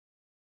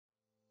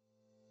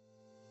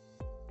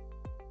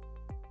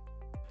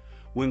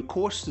When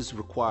courses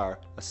require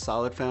a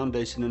solid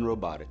foundation in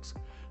robotics,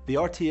 the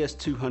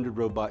RTS-200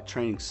 Robot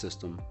Training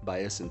System by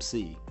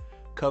SMC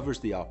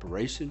covers the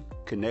operation,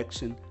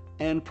 connection,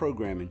 and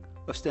programming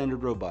of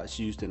standard robots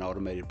used in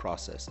automated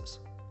processes.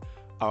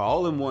 Our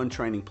all-in-one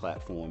training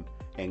platform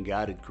and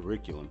guided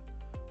curriculum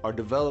are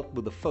developed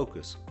with a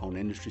focus on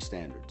industry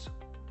standards.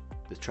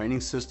 The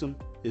training system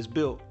is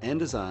built and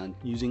designed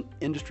using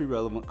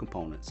industry-relevant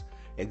components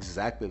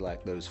exactly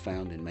like those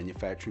found in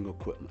manufacturing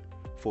equipment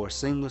for a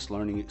seamless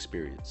learning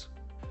experience.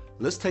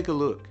 Let's take a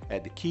look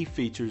at the key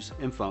features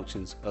and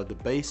functions of the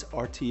base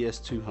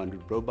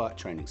RTS-200 Robot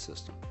Training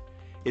System.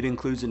 It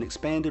includes an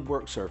expanded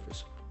work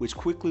surface, which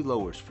quickly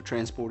lowers for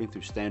transporting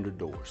through standard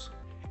doors.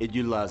 It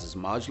utilizes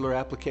modular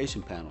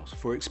application panels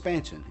for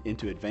expansion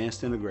into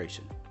advanced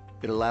integration.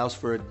 It allows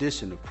for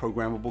addition of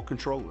programmable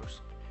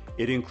controllers.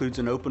 It includes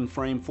an open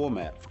frame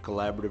format for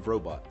collaborative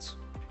robots.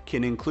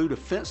 Can include a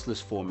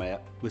fenceless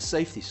format with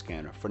safety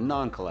scanner for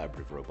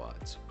non-collaborative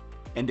robots.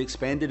 And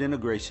expanded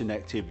integration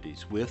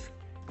activities with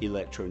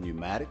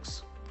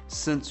electro-pneumatics,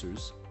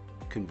 sensors,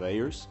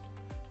 conveyors,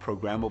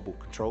 programmable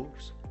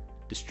controllers,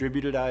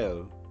 distributed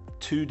I/O,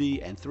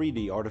 2D and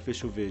 3D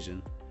artificial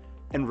vision,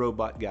 and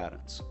robot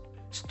guidance.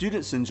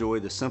 Students enjoy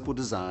the simple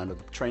design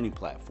of the training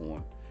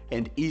platform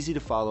and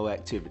easy-to-follow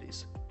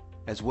activities,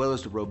 as well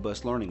as the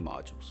robust learning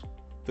modules.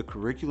 The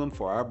curriculum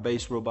for our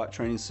base robot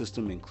training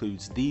system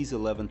includes these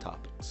 11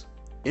 topics: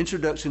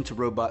 Introduction to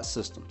Robot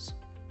Systems,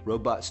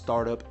 Robot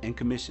Startup and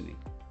Commissioning,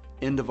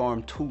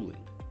 End-of-Arm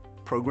Tooling,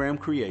 Program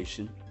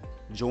Creation,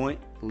 Joint,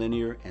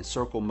 Linear, and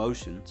Circle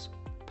Motions,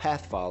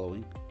 Path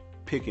Following,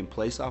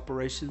 Pick-and-Place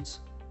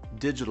Operations,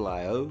 Digital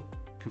I/O,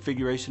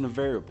 Configuration of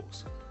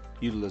Variables,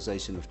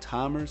 Utilization of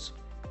Timers,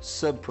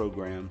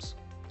 Subprograms,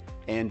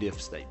 and If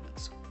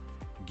Statements.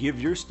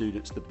 Give your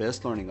students the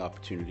best learning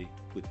opportunity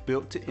with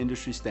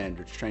built-to-industry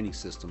standards training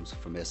systems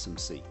from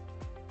SMC.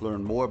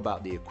 Learn more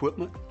about the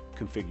equipment,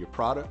 configure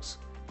products,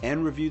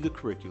 and review the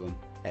curriculum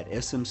at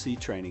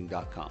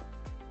smctraining.com.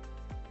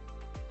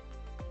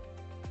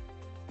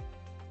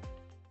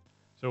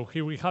 So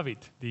here we have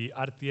it, the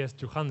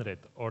RTS-200,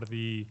 or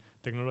the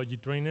technology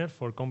trainer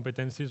for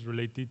competencies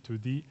related to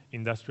the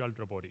industrial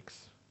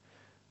robotics.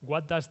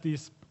 What does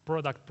this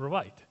product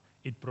provide?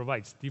 It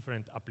provides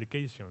different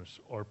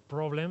applications or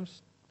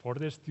problems for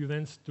the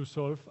students to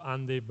solve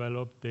and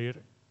develop their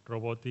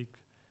robotic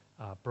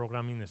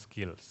programming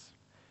skills.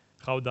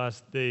 How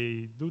does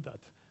they do that?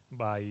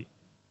 By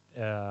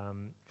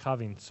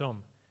having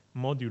some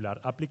modular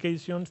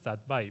applications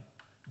that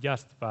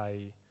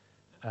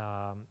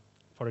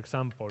for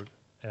example,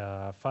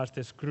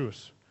 fast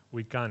screws,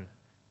 we can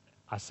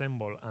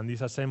assemble and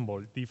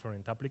disassemble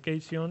different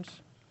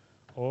applications,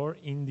 or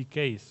in the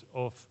case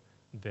of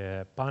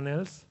the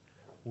panels,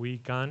 we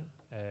can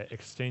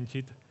exchange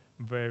it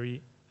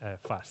very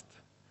fast.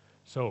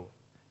 So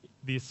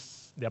the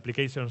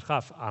applications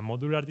have a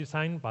modular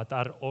design, but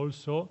are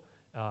also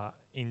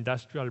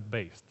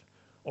industrial-based.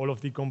 All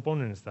of the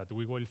components that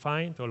we will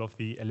find, all of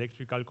the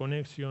electrical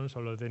connections,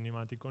 all of the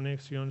pneumatic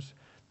connections,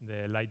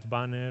 the light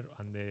banner,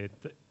 and the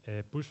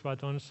push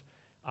buttons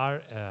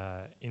are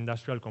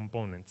industrial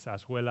components,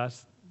 as well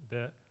as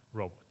the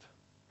robot.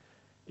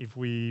 If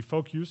we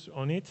focus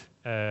on it,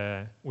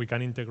 we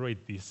can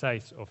integrate the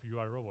size of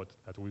UR robot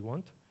that we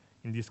want.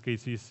 In this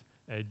case, is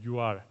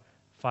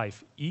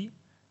UR5E,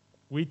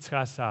 which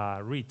has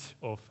a reach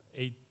of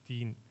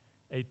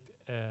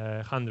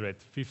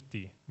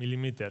 850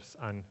 millimeters,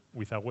 and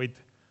with a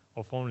weight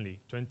of only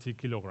 20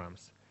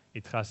 kilograms.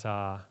 It has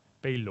a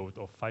payload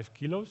of 5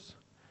 kilos,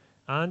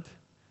 and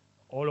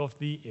all of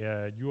the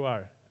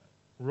UR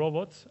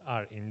robots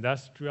are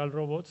industrial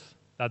robots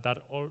that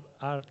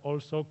are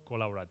also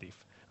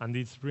collaborative. And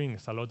this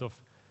brings a lot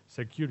of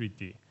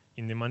security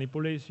in the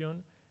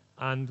manipulation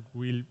and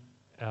will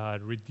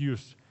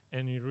reduce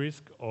any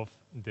risk of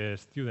the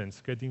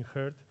students getting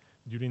hurt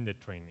during the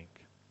training.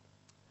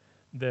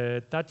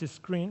 The touch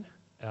screen,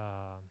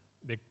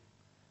 the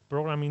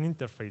programming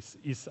interface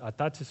is a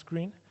touch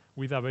screen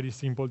with a very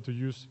simple to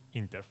use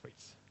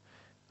interface.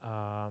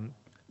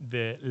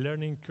 The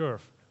learning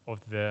curve of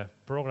the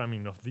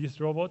programming of this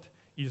robot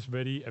is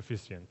very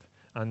efficient,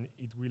 and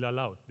it will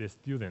allow the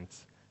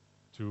students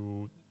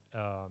to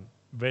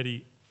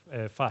very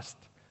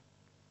fast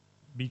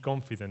be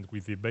confident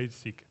with the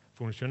basic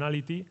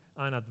functionality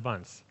and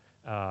advance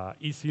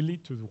easily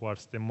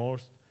towards the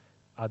most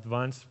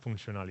advanced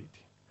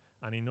functionality.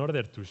 And in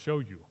order to show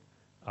you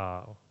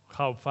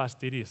how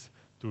fast it is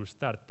to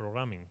start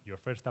programming your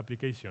first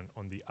application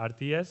on the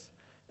RTS,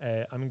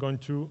 I'm going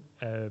to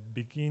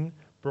begin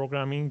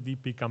programming the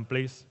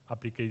pick-and-place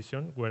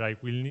application, where I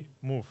will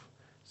move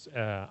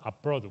a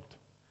product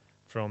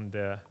from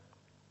the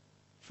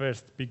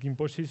first picking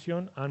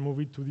position and move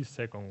it to the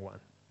second one.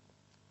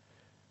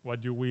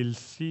 What you will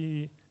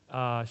see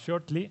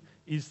shortly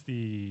is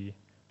the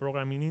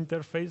programming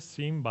interface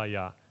seen by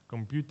a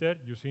computer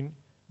using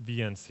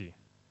VNC.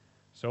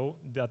 So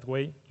that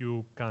way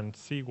you can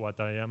see what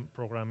I am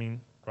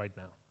programming right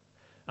now.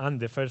 And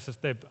the first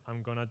step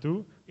I'm going to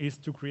do is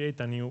to create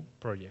a new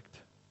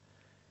project.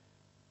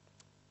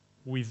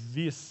 with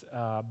this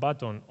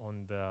button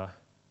on the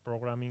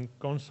programming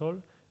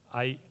console,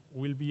 I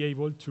will be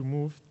able to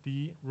move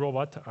the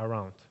robot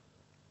around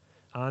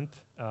and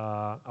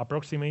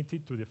approximate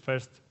it to the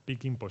first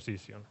picking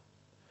position.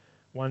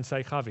 Once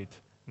I have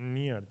it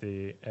near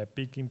the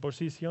picking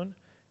position,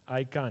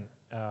 I can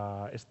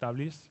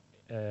establish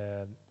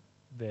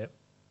the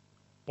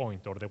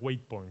point or the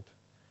weight point.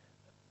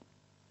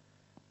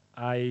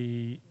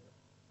 I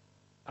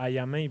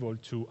am able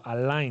to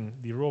align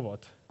the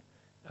robot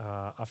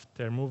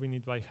after moving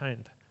it by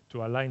hand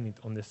to align it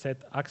on the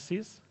set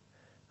axis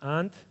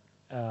and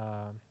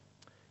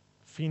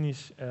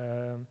finish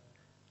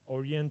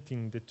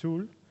orienting the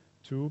tool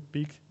to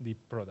pick the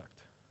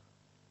product.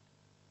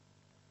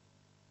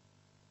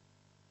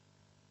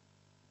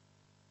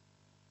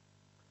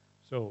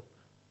 So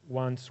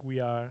once we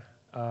are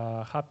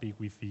happy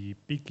with the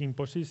picking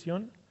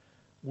position,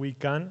 we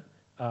can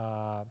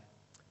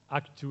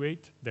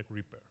actuate the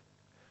gripper.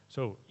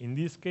 So in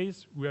this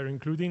case, we are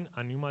including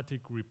a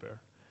pneumatic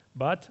gripper,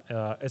 but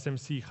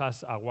SMC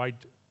has a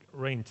wide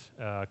range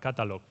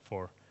catalog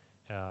for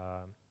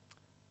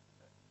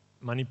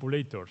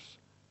manipulators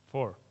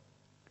for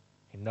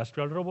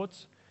industrial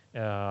robots.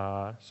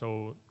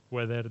 So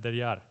whether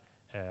they are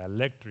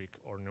electric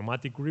or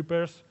pneumatic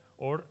grippers,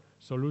 or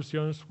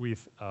solutions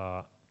with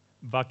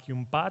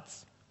vacuum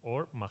pads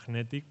or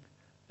magnetic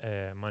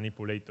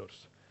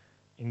manipulators.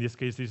 In this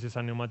case, this is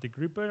a pneumatic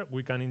gripper.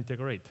 We can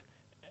integrate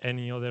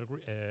any other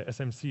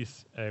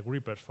SMC's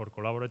grippers for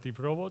collaborative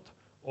robot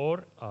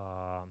or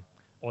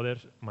other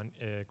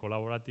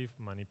collaborative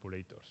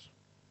manipulators.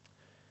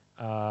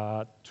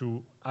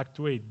 To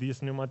actuate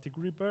this pneumatic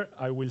gripper,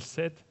 I will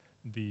set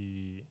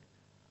the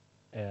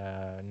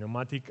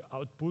pneumatic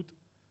output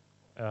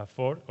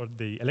or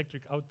the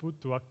electric output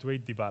to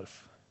actuate the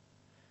valve.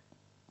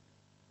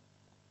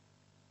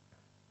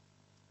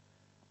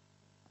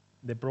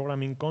 The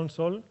programming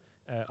console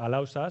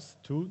allows us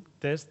to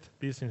test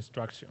this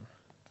instruction.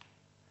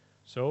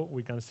 So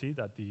we can see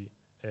that the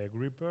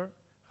gripper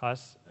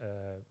has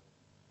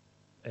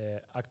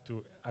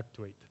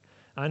actuate.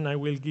 And I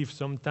will give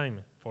some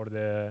time for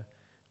the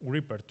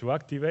gripper to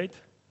activate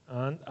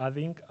and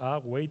adding a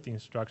wait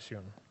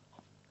instruction.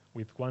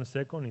 With 1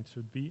 second, it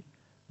should be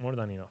more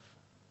than enough.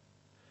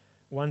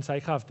 Once I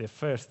have the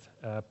first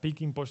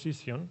picking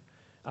position,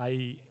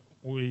 I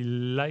will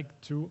like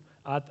to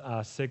add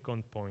a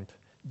second point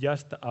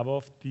just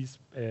above this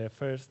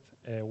first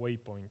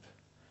waypoint.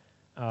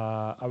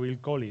 I will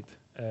call it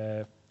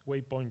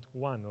waypoint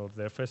 1 of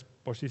the first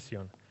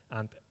position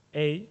and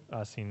A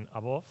as in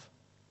above,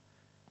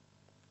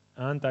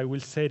 and I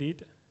will set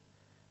it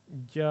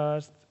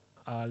just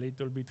a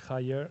little bit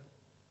higher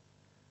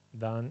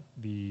than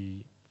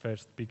the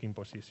first picking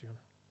position.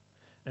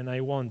 And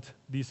I want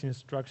this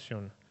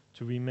instruction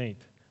to be made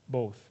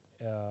both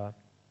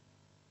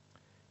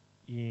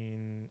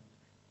in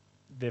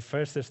the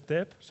first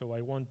step, so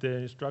I want the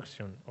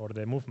instruction or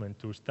the movement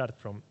to start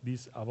from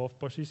this above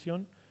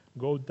position,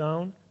 go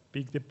down,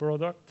 pick the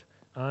product,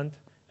 and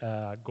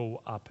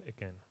go up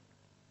again.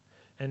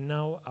 And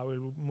now I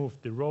will move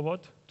the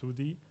robot to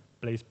the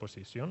place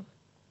position.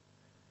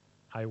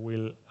 I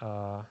will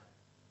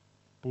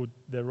put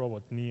the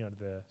robot near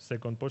the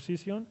second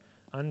position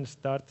and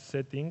start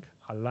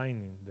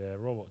aligning the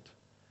robot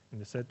in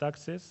the set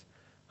axis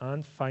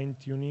and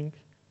fine-tuning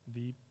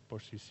the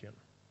position.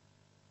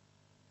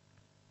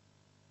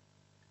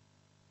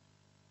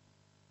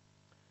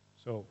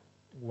 So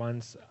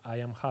once I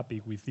am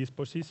happy with this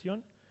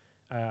position,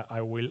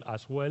 I will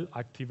as well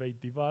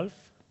activate the valve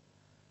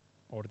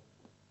or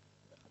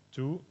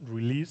to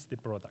release the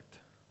product.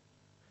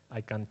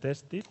 I can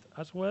test it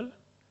as well,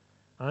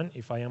 and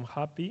if I am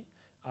happy,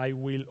 I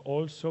will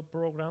also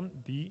program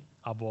the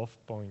above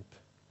point.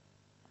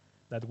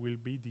 That will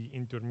be the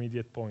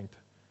intermediate point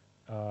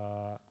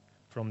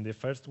from the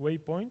first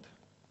waypoint,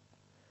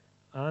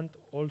 and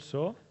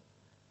also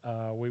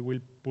we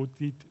will put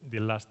it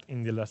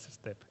in the last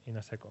step in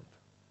a second.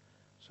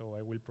 So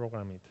I will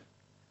program it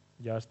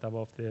just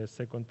above the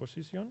second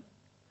position,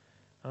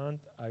 and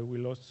I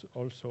will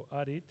also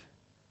add it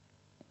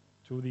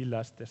to the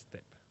last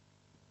step.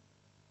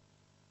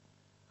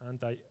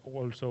 And I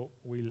also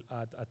will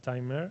add a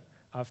timer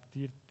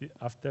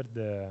after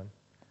the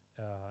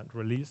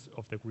release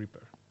of the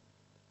gripper.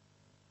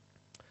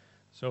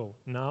 So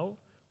now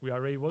we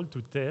are able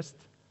to test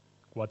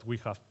what we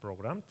have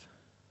programmed.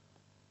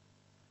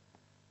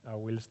 I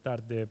will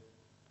start the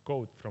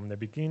code from the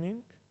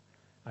beginning.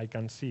 I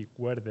can see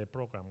where the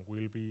program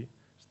will be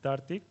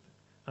started.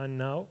 And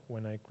now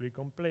when I click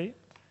on play,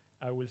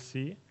 I will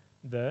see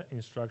the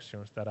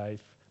instructions that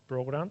I've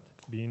programmed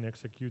being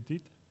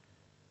executed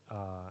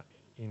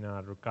in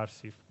a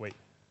recursive way.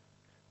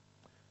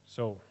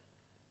 So,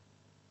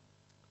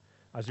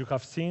 as you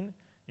have seen,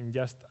 in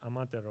just a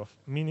matter of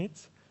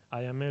minutes,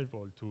 I am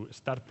able to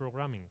start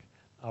programming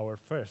our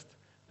first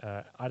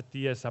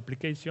RTS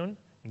application,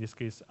 in this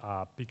case,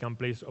 a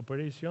pick-and-place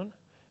operation.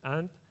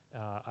 And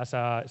as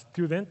a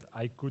student,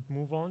 I could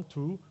move on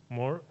to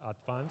more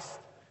advanced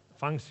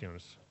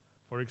functions.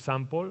 For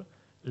example,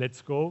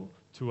 let's go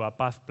to a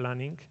path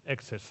planning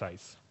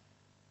exercise.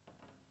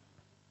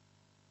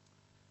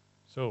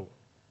 So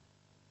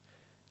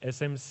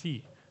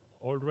SMC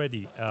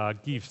already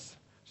gives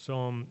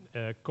some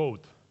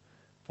code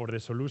for the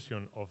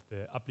solution of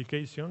the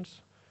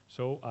applications,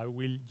 so I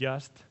will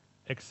just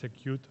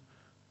execute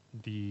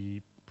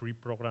the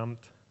pre-programmed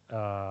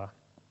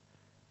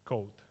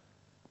code.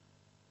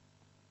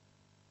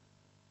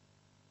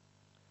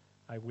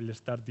 I will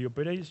start the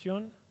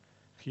operation.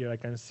 Here I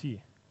can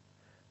see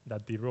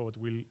that the robot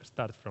will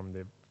start from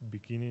the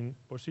beginning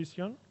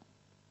position.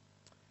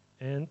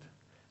 And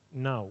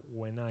now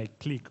when I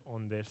click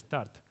on the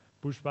start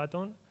push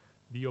button,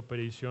 the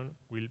operation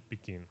will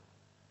begin.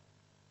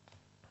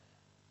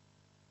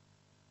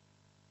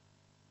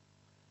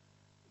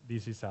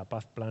 This is a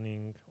path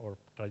planning or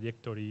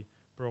trajectory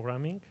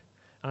programming.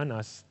 And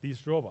as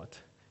this robot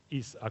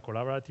is a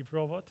collaborative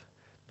robot,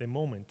 the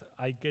moment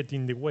I get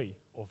in the way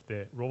of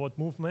the robot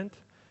movement,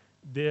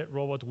 the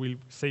robot will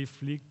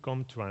safely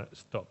come to a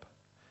stop.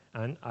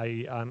 And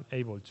I am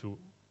able to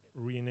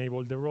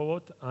re-enable the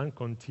robot and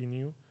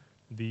continue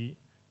the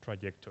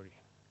trajectory.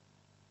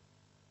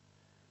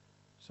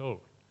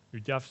 So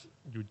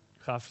you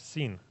have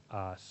seen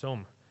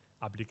some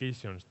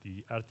applications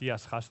the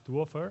RTS has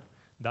to offer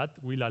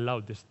that will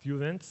allow the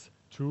students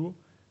to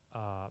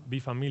be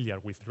familiar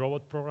with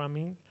robot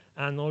programming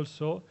and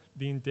also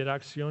the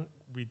interaction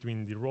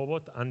between the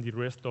robot and the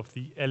rest of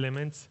the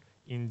elements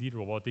in the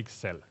robotics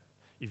cell.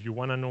 If you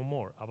want to know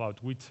more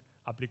about which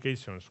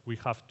applications we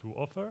have to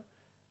offer,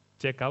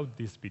 check out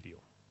this video.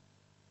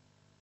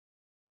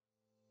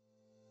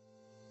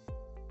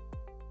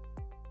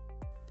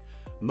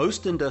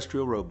 Most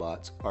industrial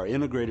robots are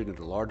integrated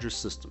into larger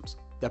systems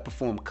that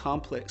perform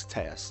complex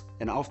tasks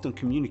and often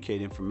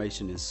communicate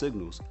information and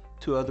signals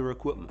to other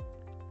equipment.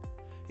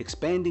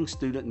 Expanding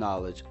student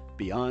knowledge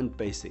beyond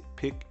basic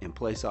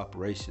pick-and-place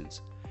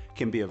operations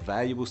can be a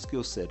valuable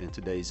skill set in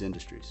today's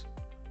industries.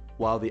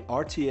 While the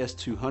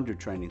RTS-200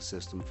 training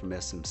system from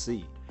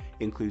SMC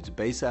includes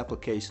base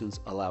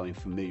applications allowing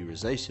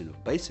familiarization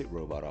of basic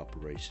robot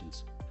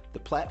operations, the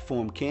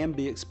platform can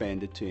be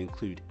expanded to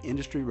include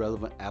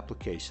industry-relevant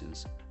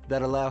applications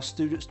that allow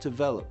students to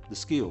develop the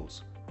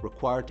skills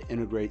required to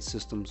integrate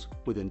systems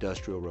with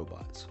industrial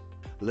robots.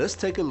 Let's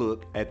take a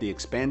look at the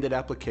expanded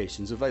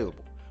applications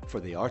available for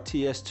the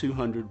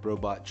RTS-200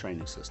 robot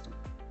training system.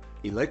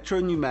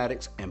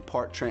 Electro-pneumatics and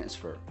part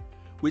transfer,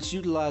 which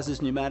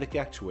utilizes pneumatic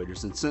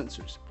actuators and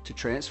sensors to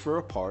transfer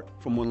a part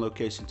from one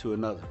location to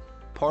another.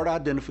 Part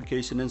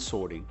identification and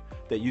sorting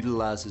that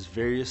utilizes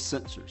various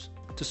sensors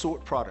to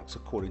sort products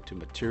according to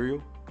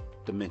material,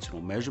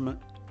 dimensional measurement,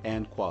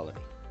 and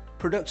quality.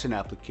 Production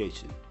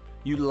application,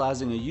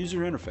 utilizing a user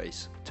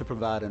interface to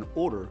provide an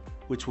order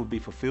which will be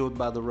fulfilled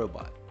by the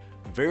robot.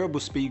 Variable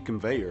speed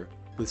conveyor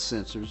with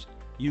sensors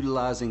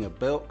utilizing a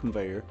belt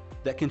conveyor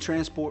that can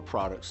transport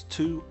products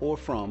to or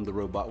from the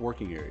robot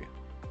working area.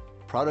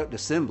 Product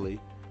assembly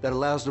that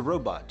allows the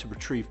robot to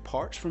retrieve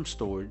parts from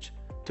storage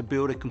to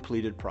build a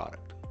completed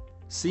product.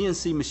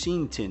 CNC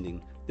machine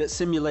tending that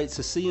simulates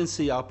a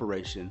CNC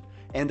operation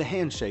and the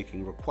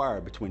handshaking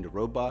required between the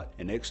robot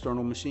and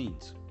external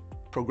machines.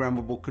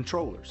 Programmable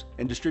controllers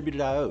and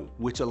distributed I/O,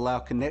 which allow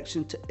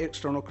connection to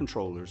external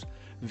controllers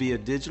via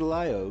digital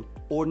I/O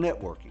or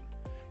networking,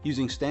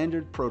 using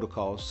standard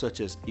protocols such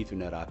as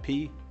Ethernet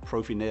IP,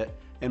 Profinet,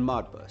 and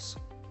Modbus.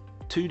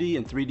 2D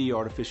and 3D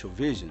artificial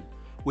vision,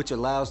 which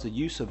allows the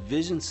use of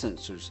vision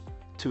sensors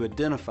to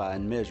identify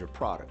and measure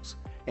products,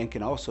 and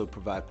can also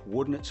provide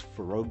coordinates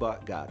for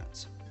robot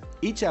guidance.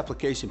 Each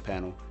application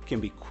panel can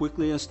be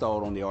quickly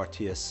installed on the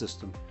RTS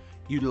system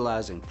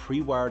utilizing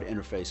pre-wired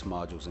interface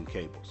modules and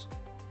cables.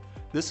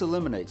 This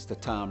eliminates the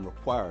time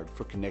required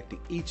for connecting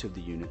each of the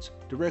units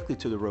directly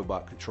to the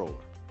robot controller.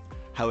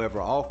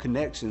 However, all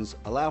connections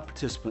allow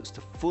participants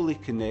to fully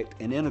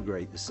connect and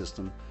integrate the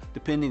system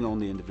depending on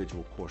the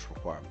individual course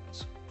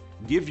requirements.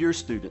 Give your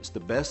students the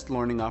best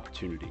learning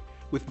opportunity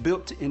with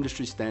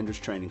built-to-industry standards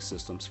training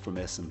systems from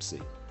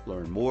SMC.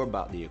 Learn more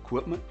about the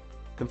equipment,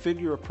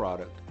 configure a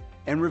product,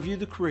 and review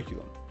the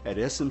curriculum at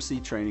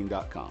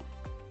smctraining.com.